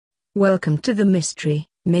Welcome to the mystery.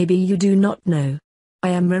 Maybe you do not know.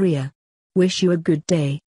 I am Maria. Wish you a good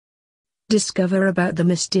day. Discover about the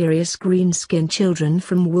mysterious green-skinned children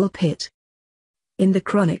from Woolpit. In the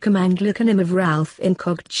Chronicum Anglicanum of Ralph in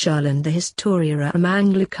Cogdshalan, the Historiarum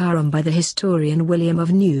Anglicarum by the historian William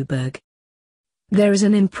of Newburgh. There is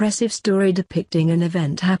an impressive story depicting an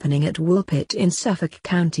event happening at Woolpit in Suffolk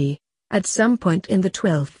County, at some point in the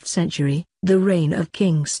 12th century, the reign of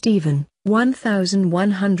King Stephen,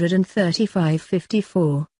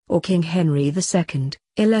 1135–54, or King Henry II,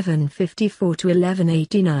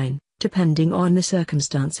 1154–1189, depending on the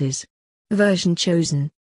circumstances. Version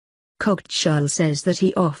chosen. Cogdshall says that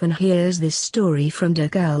he often hears this story from de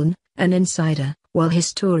Galn, an insider, while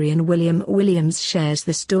historian William Williams shares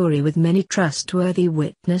the story with many trustworthy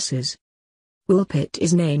witnesses. Woolpit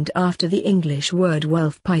is named after the English word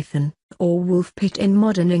wolf python, or wolf pit in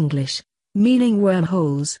modern English, meaning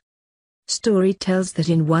wormholes. Story tells that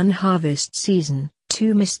in one harvest season,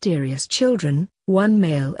 two mysterious children, one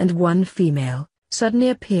male and one female, suddenly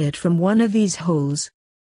appeared from one of these holes.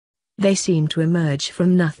 They seem to emerge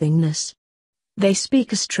from nothingness. They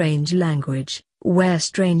speak a strange language, wear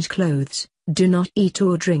strange clothes, do not eat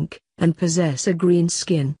or drink, and possess a green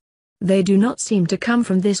skin. They do not seem to come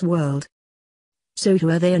from this world. So who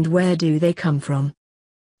are they and where do they come from?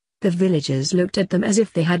 The villagers looked at them as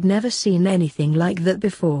if they had never seen anything like that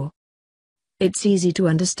before. It's easy to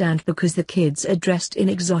understand because the kids are dressed in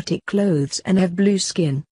exotic clothes and have blue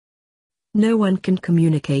skin. No one can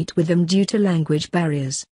communicate with them due to language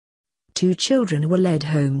barriers. Two children were led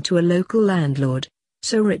home to a local landlord,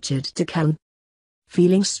 Sir Richard de Calne.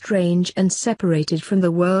 Feeling strange and separated from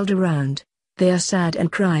the world around, they are sad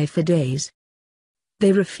and cry for days.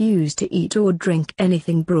 They refuse to eat or drink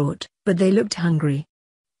anything brought, but they looked hungry.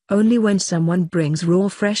 Only when someone brings raw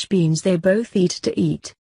fresh beans they both eat to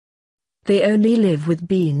eat. They only live with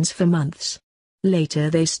beans for months.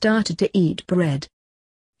 Later they started to eat bread.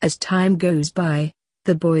 As time goes by,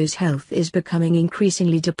 the boy's health is becoming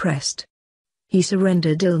increasingly depressed. He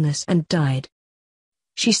surrendered illness and died.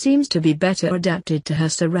 She seems to be better adapted to her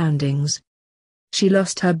surroundings. She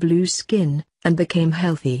lost her blue skin, and became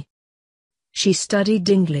healthy. She studied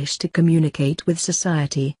English to communicate with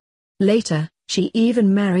society. Later, she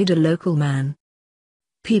even married a local man.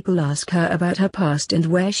 People ask her about her past and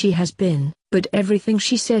where she has been, but everything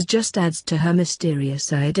she says just adds to her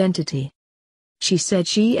mysterious identity. She said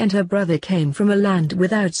she and her brother came from a land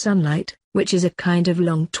without sunlight, which is a kind of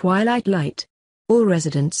long twilight light. All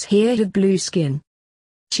residents here have blue skin.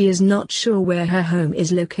 She is not sure where her home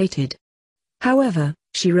is located. However,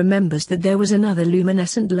 she remembers that there was another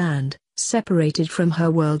luminescent land, separated from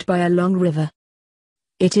her world by a long river.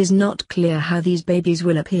 It is not clear how these babies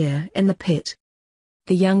will appear in the pit.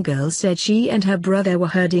 The young girl said she and her brother were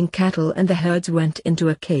herding cattle and the herds went into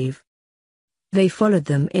a cave. They followed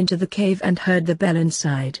them into the cave and heard the bell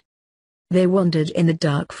inside. They wandered in the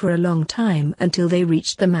dark for a long time until they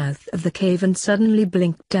reached the mouth of the cave and suddenly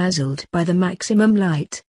blinked, dazzled by the maximum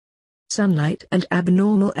light. Sunlight and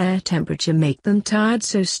abnormal air temperature make them tired,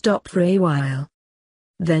 so stop for a while.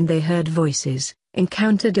 Then they heard voices,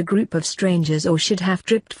 encountered a group of strangers, or should have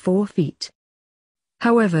tripped 4 feet.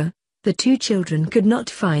 However, the two children could not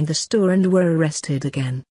find the store and were arrested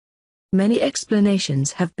again. Many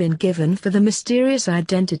explanations have been given for the mysterious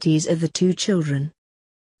identities of the two children.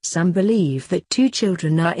 Some believe that two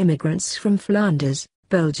children are immigrants from Flanders,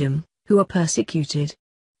 Belgium, who are persecuted.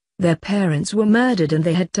 Their parents were murdered and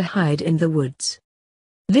they had to hide in the woods.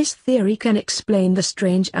 This theory can explain the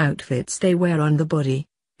strange outfits they wear on the body,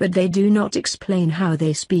 but they do not explain how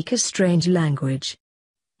they speak a strange language.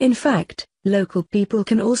 In fact, local people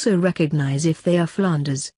can also recognize if they are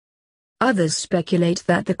Flanders. Others speculate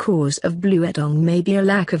that the cause of bluetong may be a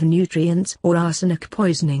lack of nutrients or arsenic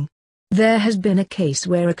poisoning. There has been a case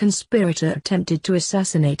where a conspirator attempted to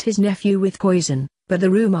assassinate his nephew with poison, but the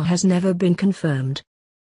rumor has never been confirmed.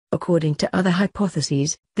 According to other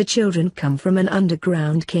hypotheses, the children come from an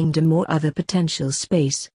underground kingdom or other potential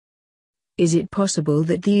space. Is it possible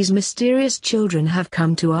that these mysterious children have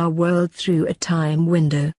come to our world through a time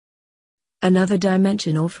window? Another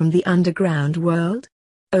dimension or from the underground world?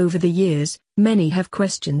 Over the years, many have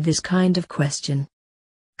questioned this kind of question,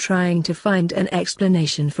 trying to find an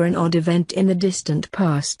explanation for an odd event in the distant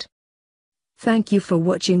past. Thank you for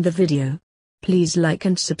watching the video. Please like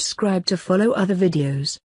and subscribe to follow other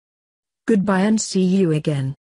videos. Goodbye and see you again.